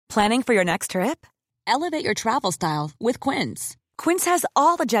Planning for your next trip? Elevate your travel style with Quince. Quince has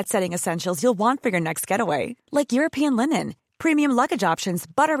all the jet-setting essentials you'll want for your next getaway, like European linen, premium luggage options,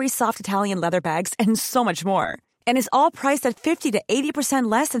 buttery soft Italian leather bags, and so much more. And is all priced at 50 to 80%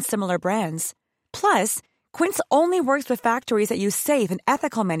 less than similar brands. Plus, Quince only works with factories that use safe and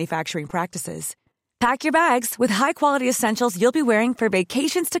ethical manufacturing practices. Pack your bags with high-quality essentials you'll be wearing for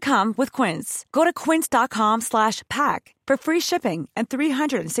vacations to come with Quince. Go to quince.com/pack for free shipping and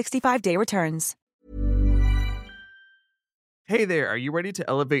 365-day returns. Hey there, are you ready to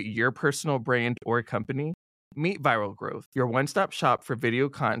elevate your personal brand or company? Meet Viral Growth, your one-stop shop for video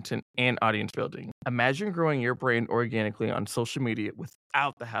content and audience building. Imagine growing your brand organically on social media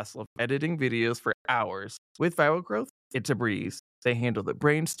without the hassle of editing videos for hours. With Viral Growth, it's a breeze. They handle the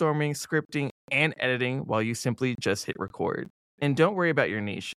brainstorming, scripting, and editing while you simply just hit record. And don't worry about your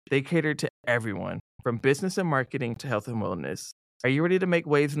niche. They cater to everyone, from business and marketing to health and wellness. Are you ready to make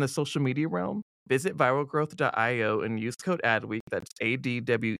waves in the social media realm? Visit viralgrowth.io and use code ADWEEK, that's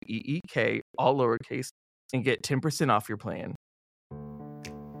ADWEEK, all lowercase, and get 10% off your plan.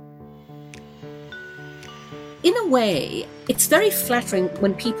 In a way, it's very flattering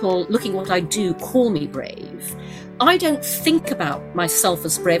when people looking at what I do call me brave. I don't think about myself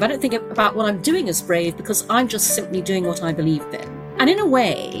as brave. I don't think about what I'm doing as brave because I'm just simply doing what I believe in. And in a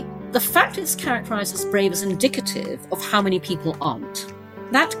way, the fact it's characterized as brave is indicative of how many people aren't.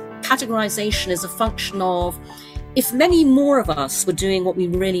 That categorization is a function of if many more of us were doing what we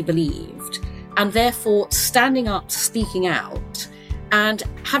really believed, and therefore standing up, speaking out, and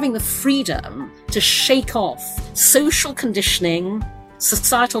having the freedom to shake off social conditioning,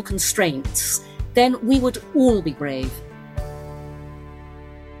 societal constraints, then we would all be brave.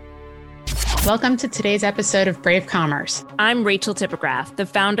 Welcome to today's episode of Brave Commerce. I'm Rachel Tipograph, the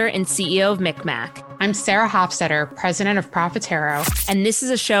founder and CEO of Micmac. I'm Sarah Hofstetter, president of Profitero. And this is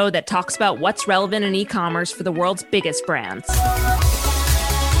a show that talks about what's relevant in e-commerce for the world's biggest brands.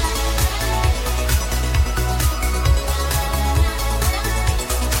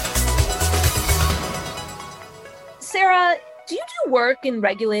 Sarah, do you do work in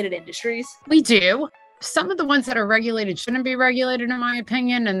regulated industries? We do. Some of the ones that are regulated shouldn't be regulated, in my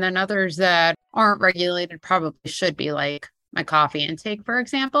opinion, and then others that aren't regulated probably should be, like my coffee intake, for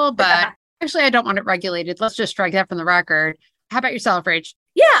example. But actually, I don't want it regulated. Let's just strike that from the record. How about yourself, Rach?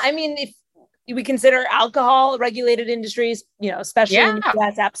 Yeah, I mean, if we consider alcohol regulated industries, especially in the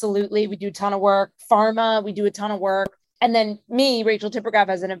US, absolutely. We do a ton of work. Pharma, we do a ton of work. And then me, Rachel Tipograph,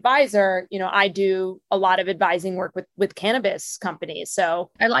 as an advisor, I do a lot of advising work with cannabis companies. So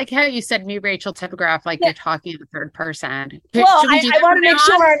I like how you said me, Rachel Tipograph, like you're talking in the third person. Well, I want to make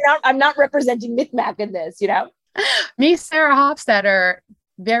sure I'm not representing Micmac in this, Me, Sarah Hofstetter,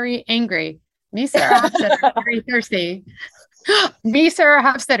 very angry. Me, Sarah Hofstetter, very thirsty. Me, Sarah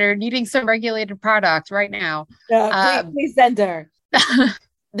Hofstetter, needing some regulated product right now. Please send her.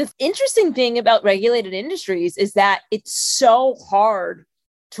 The interesting thing about regulated industries is that it's so hard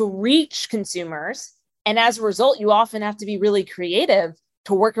to reach consumers. And as a result, you often have to be really creative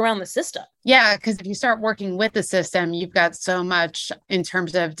to work around the system. Yeah, because if you start working with the system, you've got so much in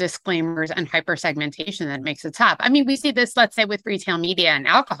terms of disclaimers and hyper-segmentation that makes it tough. I mean, we see this, let's say, with retail media and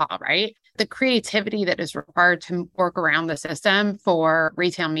alcohol, right? The creativity that is required to work around the system for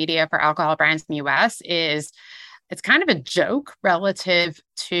retail media for alcohol brands in the US it's kind of a joke relative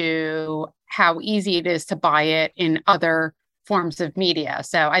to how easy it is to buy it in other forms of media.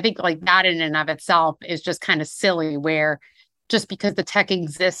 So I think like that in and of itself is just kind of silly, where just because the tech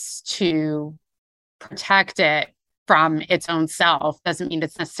exists to protect it from its own self doesn't mean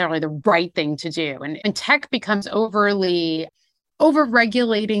it's necessarily the right thing to do. And tech becomes overregulating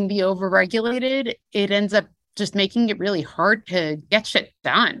the overregulated. It ends up just making it really hard to get shit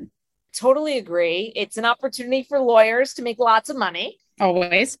done. Totally agree. It's an opportunity for lawyers to make lots of money.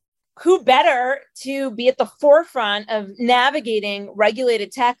 Always. Who better to be at the forefront of navigating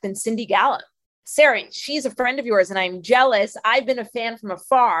regulated tech than Cindy Gallup? Sarah, she's a friend of yours and I'm jealous. I've been a fan from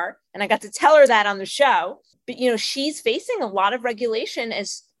afar and I got to tell her that on the show. But, she's facing a lot of regulation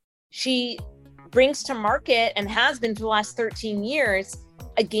as she brings to market, and has been for the last 13 years,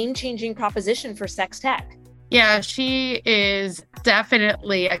 a game-changing proposition for sex tech. Yeah, she is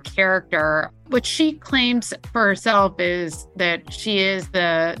definitely a character. What she claims for herself is that she is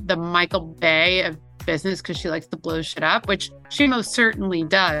the Michael Bay of business because she likes to blow shit up, which she most certainly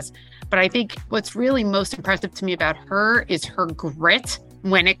does. But I think what's really most impressive to me about her is her grit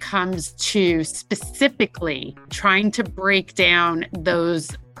when it comes to specifically trying to break down those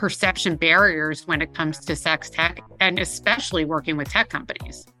perception barriers when it comes to sex tech, and especially working with tech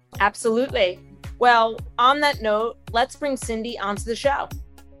companies. Absolutely. Well, on that note, let's bring Cindy onto the show.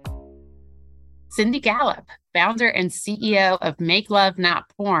 Cindy Gallop, founder and CEO of Make Love Not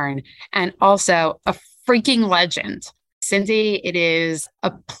Porn, and also a freaking legend. Cindy, it is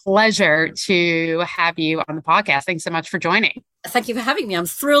a pleasure to have you on the podcast. Thanks so much for joining. Thank you for having me. I'm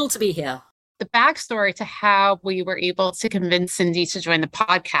thrilled to be here. The backstory to how we were able to convince Cindy to join the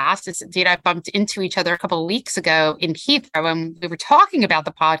podcast is indeed I bumped into each other a couple of weeks ago in Heathrow when we were talking about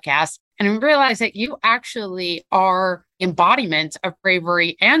the podcast, and we realized that you actually are embodiment of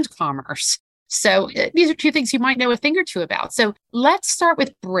bravery and commerce. So these are two things you might know a thing or two about. So let's start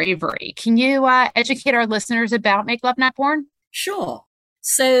with bravery. Can you educate our listeners about Make Love Not Porn? Sure.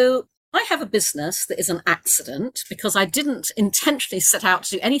 So I have a business that is an accident because I didn't intentionally set out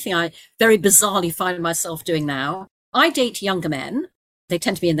to do anything I very bizarrely find myself doing now. I date younger men. They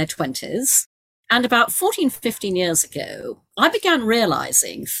tend to be in their 20s. And about 14, 15 years ago, I began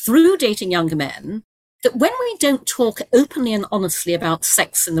realizing through dating younger men that when we don't talk openly and honestly about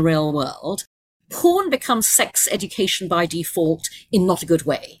sex in the real world, porn becomes sex education by default in not a good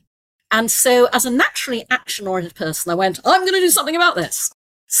way. And so as a naturally action-oriented person, I went, I'm going to do something about this.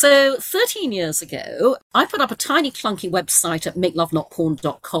 So 13 years ago, I put up a tiny clunky website at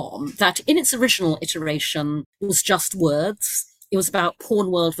makelovenotporn.com that in its original iteration was just words. It was about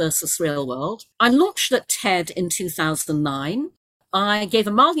porn world versus real world. I launched at TED in 2009. I gave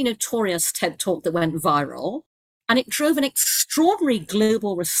a mildly notorious TED talk that went viral, and it drove an extraordinary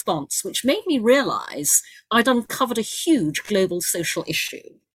global response, which made me realize I'd uncovered a huge global social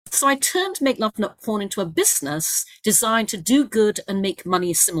issue. So I turned Make Love Not Porn into a business designed to do good and make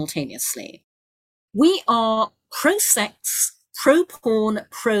money simultaneously. We are pro-sex, pro-porn,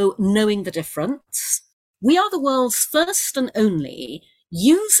 pro-knowing the difference. We are the world's first and only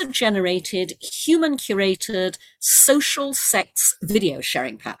user-generated, human-curated social sex video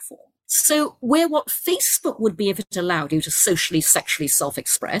sharing platform. So we're what Facebook would be if it allowed you to socially, sexually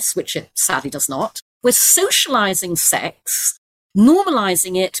self-express, which it sadly does not. We're socializing sex,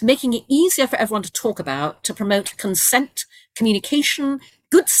 normalizing it, making it easier for everyone to talk about, to promote consent, communication,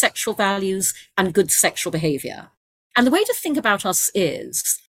 good sexual values, and good sexual behavior. And the way to think about us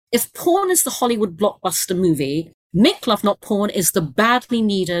is, if porn is the Hollywood blockbuster movie, Make Love Not Porn is the badly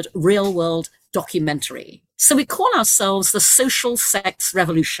needed real-world documentary. So we call ourselves the social sex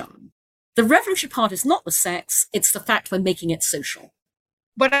revolution. The revolution part is not the sex, it's the fact we're making it social.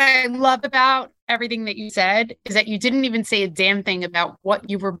 What I love about everything that you said is that you didn't even say a damn thing about what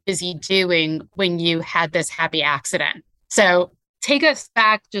you were busy doing when you had this happy accident. So take us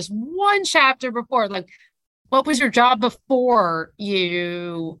back just one chapter before, like, what was your job before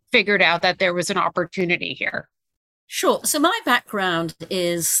you figured out that there was an opportunity here? Sure. So my background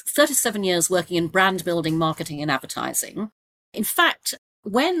is 37 years working in brand building, marketing, and advertising. In fact,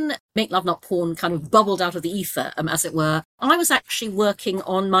 when Make Love Not Porn kind of bubbled out of the ether, as it were, I was actually working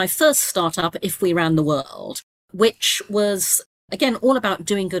on my first startup, If We Ran the World, which was, again, all about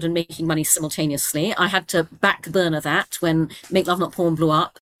doing good and making money simultaneously. I had to back burner that when Make Love Not Porn blew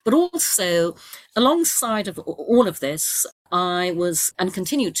up. But also, alongside of all of this, I was, and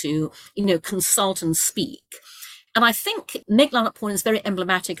continue to, consult and speak. And I think Make Love Not Porn is very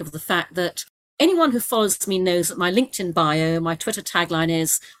emblematic of the fact that anyone who follows me knows that my LinkedIn bio, my Twitter tagline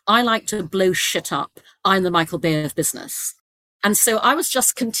is, I like to blow shit up. I'm the Michael Bay of business. And so I was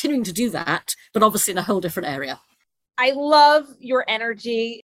just continuing to do that, but obviously in a whole different area. I love your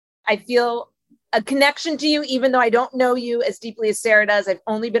energy. I feel a connection to you, even though I don't know you as deeply as Sarah does. I've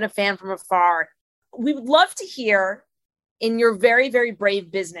only been a fan from afar. We would love to hear, in your very, very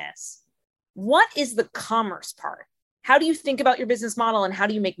brave business, what is the commerce part? How do you think about your business model and how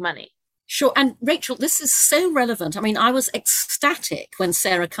do you make money? Sure. And Rachel, this is so relevant. I mean, I was ecstatic when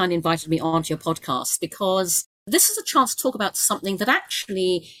Sarah kindly invited me onto your podcast because this is a chance to talk about something that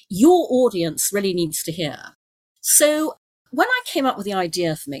actually your audience really needs to hear. So when I came up with the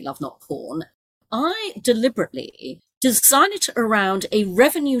idea for Make Love Not Porn, I deliberately designed it around a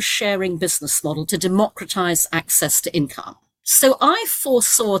revenue sharing business model to democratize access to income. So I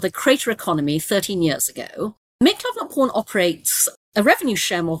foresaw the creator economy 13 years ago. Make Love Not Porn operates a revenue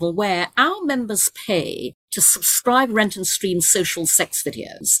share model where our members pay to subscribe, rent and stream social sex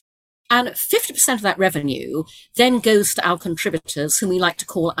videos. And 50% of that revenue then goes to our contributors, whom we like to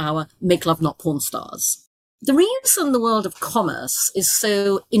call our Make Love Not Porn stars. The reason the world of commerce is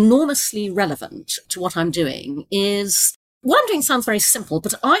so enormously relevant to what I'm doing is, what I'm doing sounds very simple,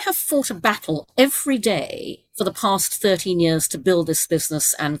 but I have fought a battle every day for the past 13 years to build this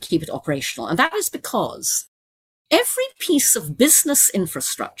business and keep it operational. And that is because every piece of business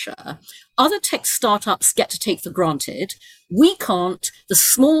infrastructure other tech startups get to take for granted, we can't. The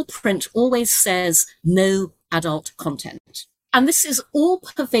small print always says no adult content. And this is all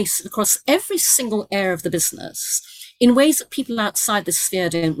pervasive across every single area of the business in ways that people outside this sphere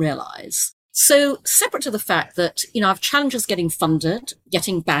don't realize. So separate to the fact that, I have challenges getting funded,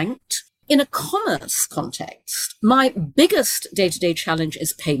 getting banked. In a commerce context, my biggest day-to-day challenge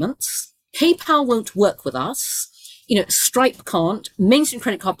is payments. PayPal won't work with us. Stripe can't. Mainstream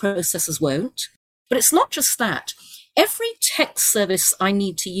credit card processors won't. But it's not just that. Every tech service I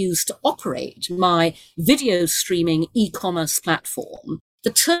need to use to operate my video streaming e-commerce platform,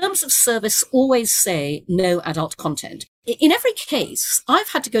 the terms of service always say no adult content. In every case, I've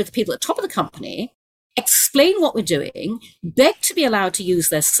had to go to people at the top of the company, explain what we're doing, beg to be allowed to use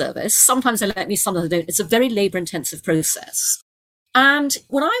their service. Sometimes they let me, sometimes they don't. It's a very labor-intensive process. And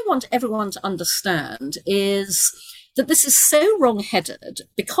what I want everyone to understand is that this is so wrong-headed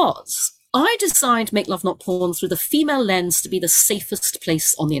because I designed Make Love Not Porn through the female lens to be the safest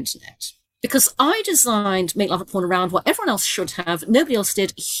place on the internet. Because I designed Make Love Not Porn around what everyone else should have, nobody else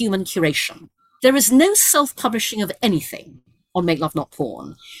did, human curation. There is no self-publishing of anything on Make Love Not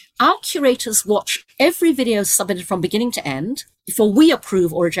Porn. Our curators watch every video submitted from beginning to end before we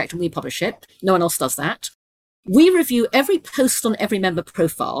approve or reject and we publish it. No one else does that. We review every post on every member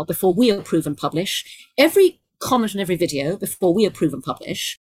profile before we approve and publish, every comment on every video before we approve and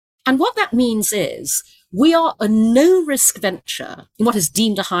publish. And what that means is we are a no-risk venture in what is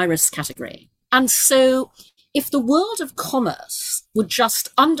deemed a high-risk category. And so if the world of commerce would just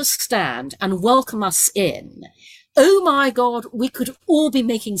understand and welcome us in, oh my God, we could all be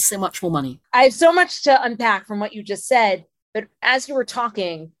making so much more money. I have so much to unpack from what you just said, but as you were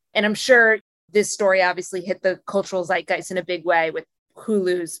talking, and I'm sure this story obviously hit the cultural zeitgeist in a big way with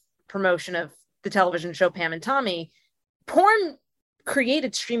Hulu's promotion of the television show Pam and Tommy, porn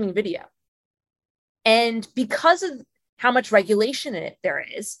created streaming video. And because of how much regulation there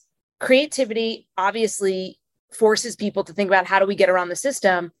is, creativity obviously forces people to think about how do we get around the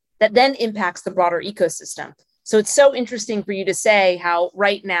system that then impacts the broader ecosystem. So it's so interesting for you to say how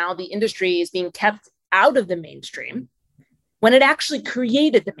right now the industry is being kept out of the mainstream when it actually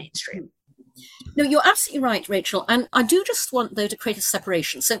created the mainstream. No, you're absolutely right, Rachel. And I do just want, though, to create a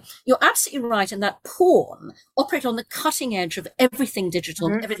separation. So you're absolutely right in that porn operated on the cutting edge of everything digital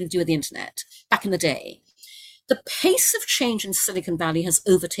and everything to do with the internet back in the day. The pace of change in Silicon Valley has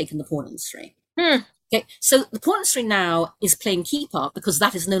overtaken the porn industry. Okay, so the porn industry now is playing keep up because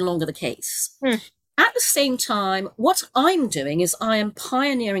that is no longer the case. At the same time, what I'm doing is I am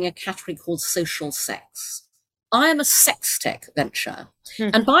pioneering a category called social sex. I am a sex tech venture.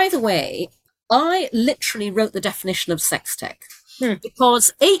 And by the way, I literally wrote the definition of sex tech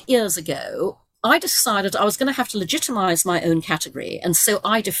because 8 years ago, I decided I was going to have to legitimize my own category. And so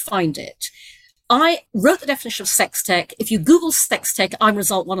I defined it. I wrote the definition of sex tech. If you Google sex tech, I'm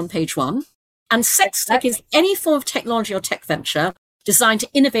result 1 on page 1. And sex tech is any form of technology or tech venture designed to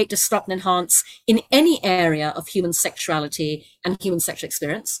innovate, disrupt, and enhance in any area of human sexuality and human sexual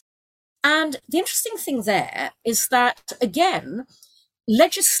experience. And the interesting thing there is that, again,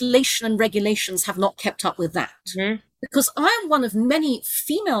 legislation and regulations have not kept up with that. Because I am one of many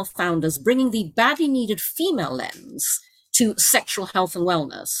female founders bringing the badly needed female lens to sexual health and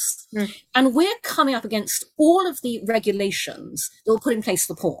wellness. And we're coming up against all of the regulations that were put in place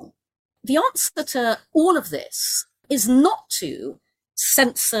for porn. The answer to all of this is not to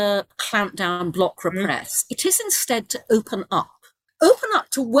censor, clamp down, block, repress. It is instead to open up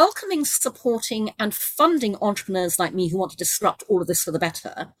to welcoming, supporting, and funding entrepreneurs like me who want to disrupt all of this for the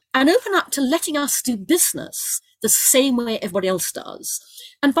better, and open up to letting us do business the same way everybody else does.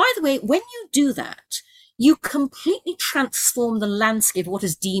 And by the way, when you do that, you completely transform the landscape of what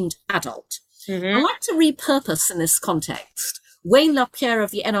is deemed adult. I like to repurpose in this context Wayne LaPierre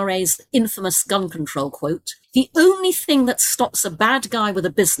of the NRA's infamous gun control quote: "The only thing that stops a bad guy with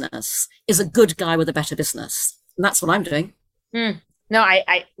a business is a good guy with a better business." And that's what I'm doing. No,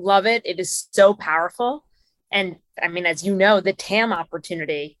 I love it. It is so powerful. And I mean, as you know, the TAM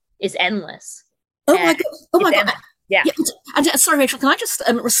opportunity is endless. Oh my God. Yeah. And sorry, Rachel, can I just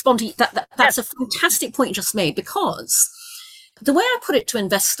respond to that? That's a fantastic point you just made, because the way I put it to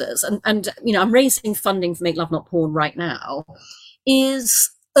investors, and I'm raising funding for Make Love Not Porn right now,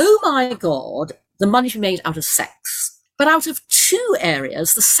 is, oh my God, the money to be made out of sex. But out of two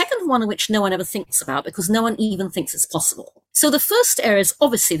areas, the second one of which no one ever thinks about because no one even thinks it's possible. So the first area is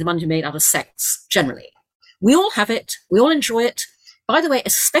obviously the money to be made out of sex, generally. We all have it. We all enjoy it. By the way,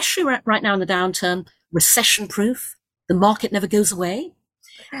 especially right now in the downturn, recession-proof. The market never goes away.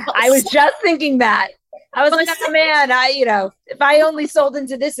 I was just thinking that. I was like, oh man, if I only sold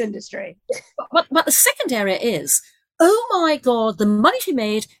into this industry. But the second area is, oh my God, the money to be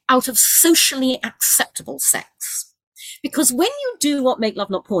made out of socially acceptable sex. Because when you do what Make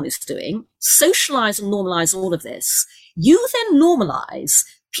Love Not Porn is doing, socialize and normalize all of this, you then normalize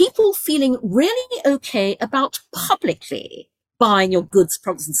people feeling really okay about publicly buying your goods,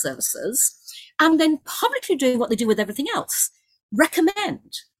 products, and services, and then publicly doing what they do with everything else.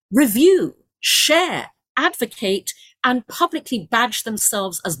 Recommend, review, share, advocate, and publicly badge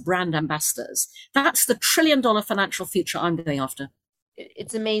themselves as brand ambassadors. That's the $1 trillion financial future I'm going after.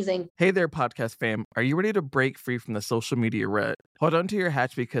 It's amazing. Hey there, podcast fam. Are you ready to break free from the social media rut? Hold on to your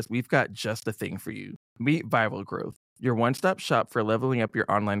hatch because we've got just the thing for you. Meet Viral Growth, your one-stop shop for leveling up your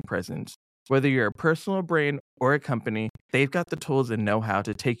online presence. Whether you're a personal brand or a company, they've got the tools and know-how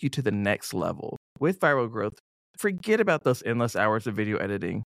to take you to the next level. With Viral Growth, forget about those endless hours of video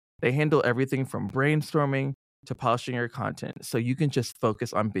editing. They handle everything from brainstorming to polishing your content so you can just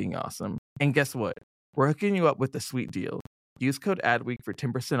focus on being awesome. And guess what? We're hooking you up with a sweet deal. Use code ADWEEK for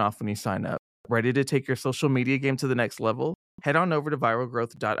 10% off when you sign up. Ready to take your social media game to the next level? Head on over to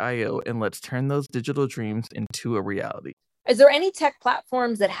viralgrowth.io and let's turn those digital dreams into a reality. Is there any tech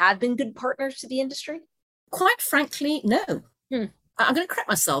platforms that have been good partners to the industry? Quite frankly, no. I'm going to correct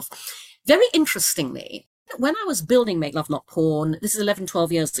myself. Very interestingly, when I was building Make Love Not Porn, this is 11,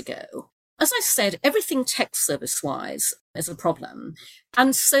 12 years ago, as I said, everything tech service-wise is a problem.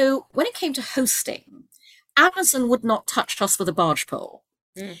 And so when it came to hosting, Amazon would not touch us with a barge pole.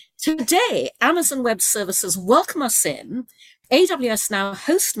 Today, Amazon Web Services welcome us in. AWS now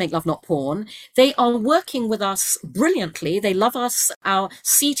hosts Make Love Not Porn. They are working with us brilliantly. They love us. Our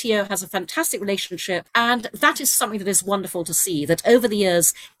CTO has a fantastic relationship. And that is something that is wonderful to see, that over the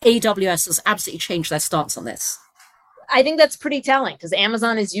years, AWS has absolutely changed their stance on this. I think that's pretty telling because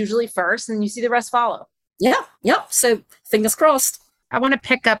Amazon is usually first and you see the rest follow. Yeah. So fingers crossed. I want to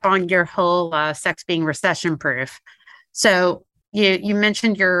pick up on your whole sex being recession proof. So you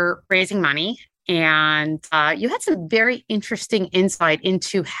mentioned you're raising money and you had some very interesting insight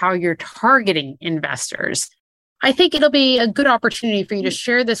into how you're targeting investors. I think it'll be a good opportunity for you to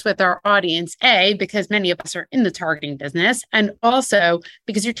share this with our audience, A, because many of us are in the targeting business, and also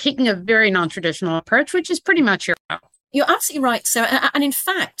because you're taking a very non-traditional approach, which is pretty much your own. You're absolutely right, Sarah. And in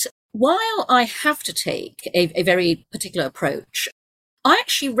fact, while I have to take a very particular approach, I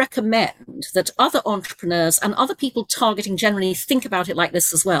actually recommend that other entrepreneurs and other people targeting generally think about it like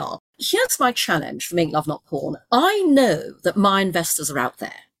this as well. Here's my challenge for Make Love Not Porn. I know that my investors are out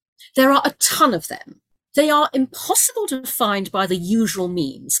there. There are a ton of them. They are impossible to find by the usual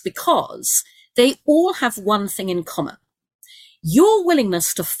means because they all have one thing in common. Your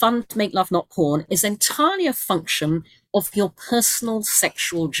willingness to fund Make Love Not Porn is entirely a function of your personal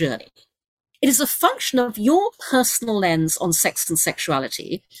sexual journey. It is a function of your personal lens on sex and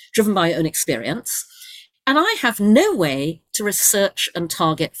sexuality, driven by your own experience. And I have no way to research and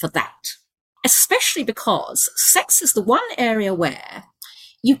target for that, especially because sex is the one area where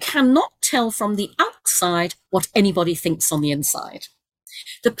you cannot tell from the outside what anybody thinks on the inside.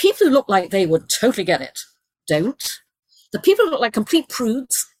 The people who look like they would totally get it don't. The people who look like complete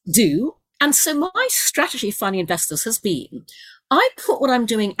prudes do. And so my strategy finding investors has been, I put what I'm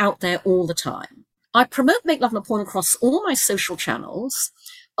doing out there all the time. I promote Make Love Not Porn across all my social channels.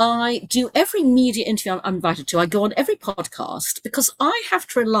 I do every media interview I'm invited to. I go on every podcast because I have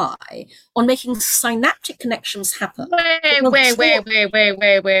to rely on making synaptic connections happen. Wait.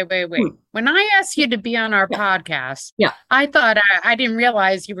 When I asked you to be on our podcast, I thought I didn't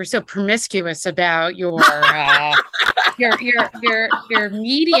realize you were so promiscuous about your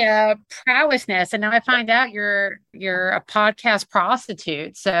media prowessness, and now I find out you're a podcast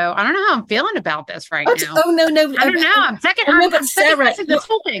prostitute. So I don't know how I'm feeling about this right now. Oh no! I don't know. I'm second this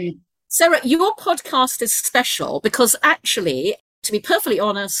whole thing. Sarah, your podcast is special because actually, to be perfectly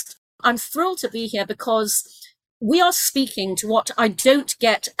honest, I'm thrilled to be here because we are speaking to what I don't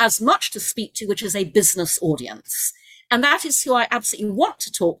get as much to speak to, which is a business audience. And that is who I absolutely want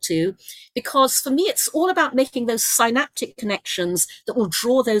to talk to, because for me, it's all about making those synaptic connections that will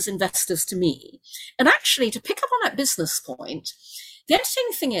draw those investors to me. And actually, to pick up on that business point, the interesting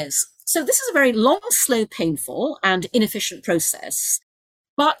thing is, so this is a very long, slow, painful, and inefficient process,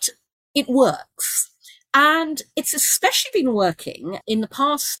 but it works. And it's especially been working in the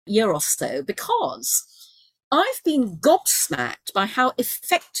past year or so because I've been gobsmacked by how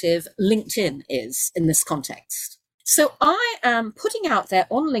effective LinkedIn is in this context. So I am putting out there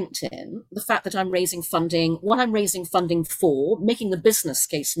on LinkedIn the fact that I'm raising funding, what I'm raising funding for, making the business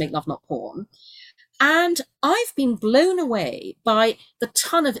case Make Love Not Porn. And I've been blown away by the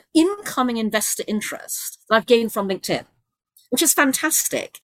ton of incoming investor interest that I've gained from LinkedIn, which is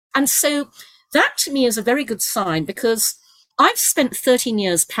fantastic. And so that to me is a very good sign because I've spent 13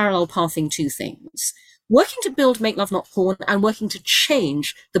 years parallel pathing two things. working to build Make Love Not Porn and working to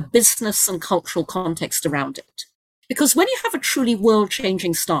change the business and cultural context around it. Because when you have a truly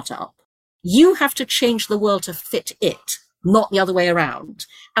world-changing startup, you have to change the world to fit it, not the other way around.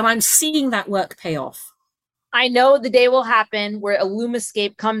 And I'm seeing that work pay off. I know the day will happen where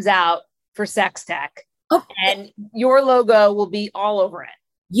Illumiscape comes out for sex tech, and your logo will be all over it.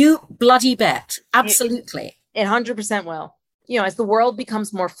 You bloody bet. Absolutely. It 100% will. As the world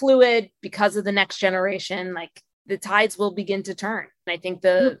becomes more fluid because of the next generation, like the tides will begin to turn. And I think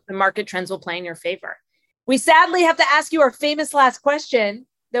the market trends will play in your favor. We sadly have to ask you our famous last question,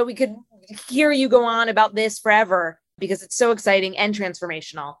 though we could hear you go on about this forever because it's so exciting and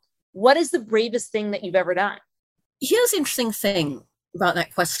transformational. What is the bravest thing that you've ever done? Here's the interesting thing about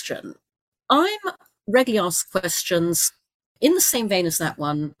that question. I'm regularly asked questions in the same vein as that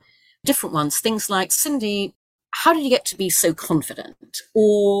one, different ones, things like, Cindy, how did you get to be so confident?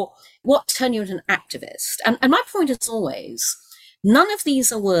 Or what turned you into an activist? And my point is always, none of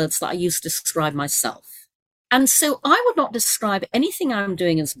these are words that I use to describe myself. And so I would not describe anything I'm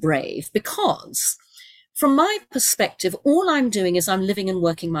doing as brave because from my perspective, all I'm doing is I'm living and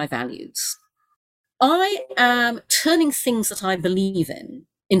working my values. I am turning things that I believe in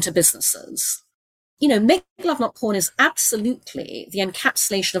into businesses. Make Love Not Porn is absolutely the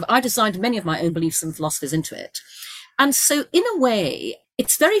encapsulation of, I designed many of my own beliefs and philosophies into it. And so in a way,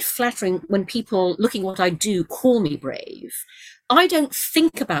 it's very flattering when people looking at what I do call me brave. I don't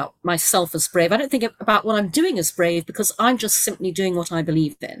think about myself as brave. I don't think about what I'm doing as brave because I'm just simply doing what I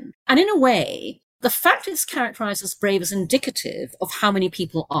believe in. And in a way, the fact it's characterized as brave is indicative of how many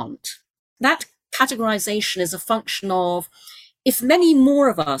people aren't. That categorization is a function of, if many more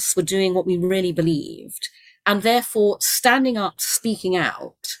of us were doing what we really believed, and therefore standing up, speaking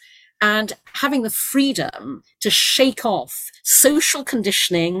out, and having the freedom to shake off social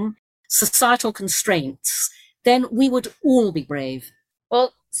conditioning, societal constraints, then we would all be brave.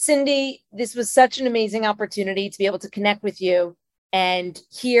 Well, Cindy, this was such an amazing opportunity to be able to connect with you and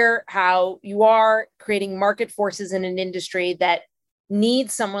hear how you are creating market forces in an industry that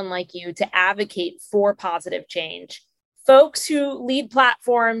needs someone like you to advocate for positive change. Folks who lead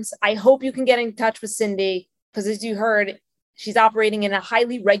platforms, I hope you can get in touch with Cindy because, as you heard, she's operating in a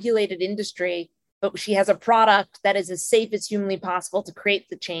highly regulated industry, but she has a product that is as safe as humanly possible to create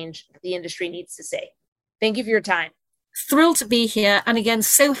the change that the industry needs to see. Thank you for your time. Thrilled to be here. And again,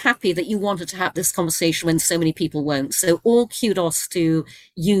 so happy that you wanted to have this conversation when so many people won't. So all kudos to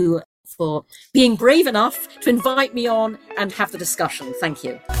you for being brave enough to invite me on and have the discussion. Thank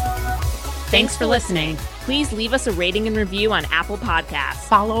you. Thanks for listening. Please leave us a rating and review on Apple Podcasts.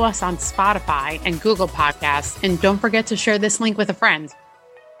 Follow us on Spotify and Google Podcasts. And don't forget to share this link with a friend.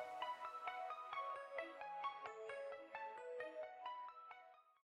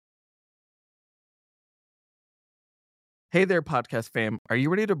 Hey there, podcast fam. Are you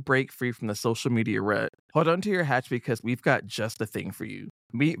ready to break free from the social media rut? Hold on to your hatch because we've got just the thing for you.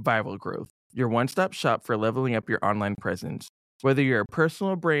 Meet Viral Growth, your one-stop shop for leveling up your online presence. Whether you're a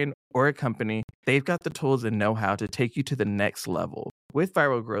personal brand or a company, they've got the tools and know-how to take you to the next level. With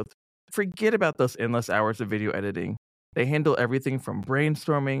Viral Growth, forget about those endless hours of video editing. They handle everything from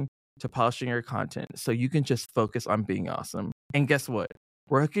brainstorming to polishing your content so you can just focus on being awesome. And guess what?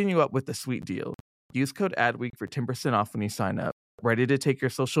 We're hooking you up with a sweet deal. Use code ADWEEK for 10% off when you sign up. Ready to take your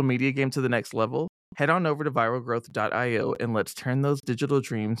social media game to the next level? Head on over to viralgrowth.io and let's turn those digital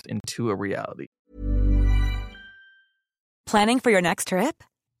dreams into a reality. Planning for your next trip?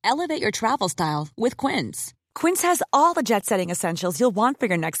 Elevate your travel style with Quince. Quince has all the jet-setting essentials you'll want for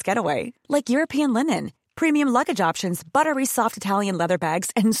your next getaway, like European linen, premium luggage options, buttery soft Italian leather bags,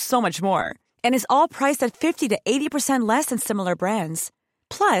 and so much more. And is all priced at 50 to 80% less than similar brands.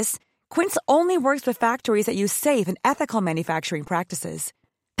 Plus, Quince only works with factories that use safe and ethical manufacturing practices.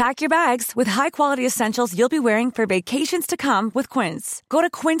 Pack your bags with high-quality essentials you'll be wearing for vacations to come with Quince. Go to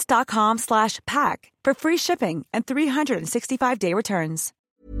quince.com/pack for free shipping and 365-day returns.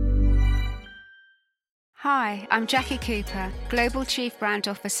 Hi, I'm Jackie Cooper, Global Chief Brand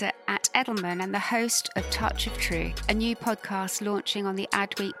Officer at Edelman and the host of Touch of Truth, a new podcast launching on the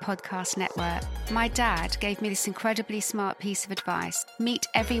Adweek Podcast Network. My dad gave me this incredibly smart piece of advice: meet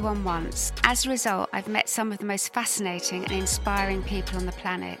everyone once. As a result, I've met some of the most fascinating and inspiring people on the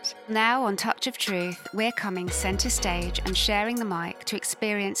planet. Now on Touch of Truth, we're coming center stage and sharing the mic to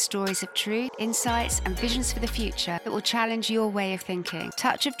experience stories of truth, insights, and visions for the future that will challenge your way of thinking.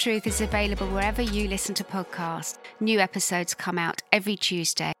 Touch of Truth is available wherever you listen to podcasts. New episodes come out every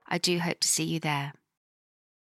Tuesday. I do hope to see you there.